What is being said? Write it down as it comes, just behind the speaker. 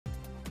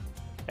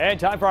And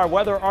time for our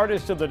weather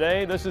artist of the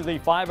day. This is the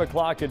 5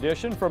 o'clock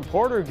edition. From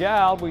Porter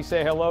Gaud, we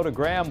say hello to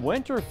Graham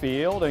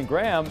Winterfield. And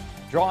Graham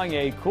drawing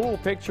a cool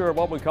picture of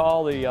what we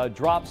call the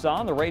drop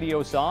sign, the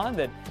radio sign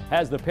that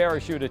has the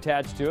parachute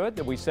attached to it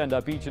that we send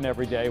up each and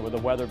every day with a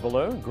weather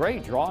balloon.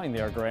 Great drawing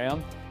there,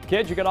 Graham.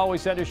 Kids, you can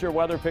always send us your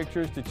weather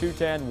pictures to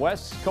 210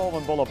 West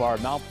Coleman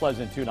Boulevard, Mount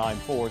Pleasant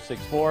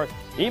 29464.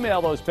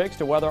 Email those pics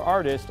to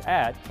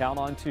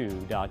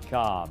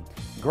weatherartist@counton2.com.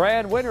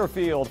 Graham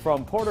Winterfield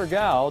from Porter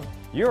Gaud,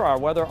 you're our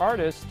weather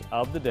artist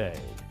of the day.